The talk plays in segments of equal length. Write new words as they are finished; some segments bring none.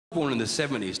Born in the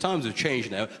 70s. Times have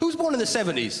changed now. Who's born in the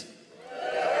 70s?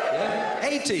 Yeah?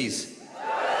 80s?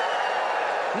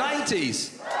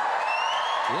 90s?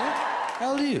 Yeah?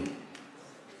 How old are you?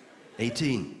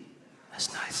 18.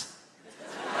 That's nice.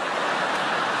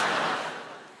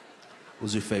 What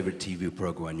was your favorite TV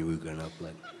program when you were growing up?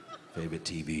 Like, favorite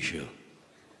TV show?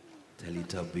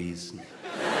 Teletubbies?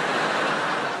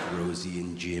 Rosie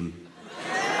and Jim?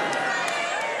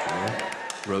 Yeah?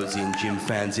 Rosie and Jim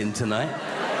fans in tonight?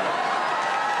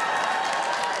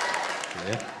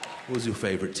 Yeah? What was your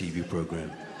favorite TV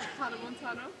program? Hannah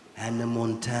Montana. Hannah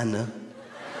Montana?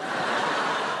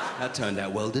 That turned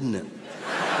out well, didn't it?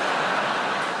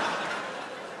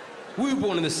 We were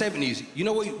born in the 70s. You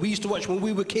know what we used to watch when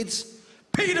we were kids?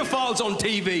 Pedophiles on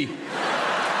TV!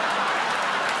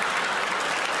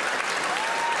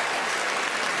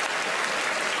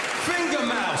 Finger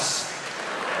mouse!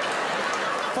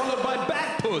 Followed by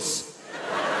back puss.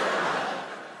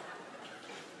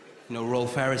 You know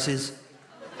Rolf is?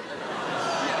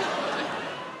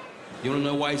 You wanna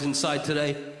know why he's inside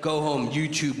today? Go home,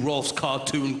 YouTube Rolf's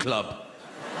Cartoon Club.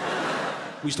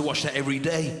 We used to watch that every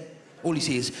day. All you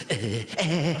see is...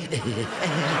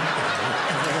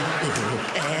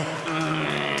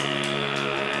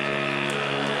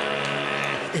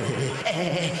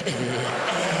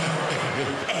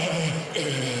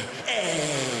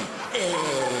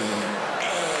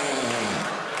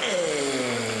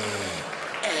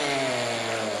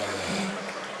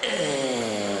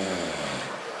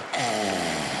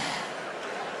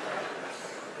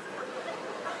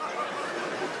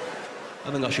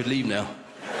 I think I should leave now.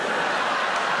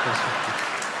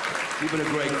 You've been a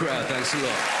great crowd, thanks a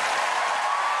lot.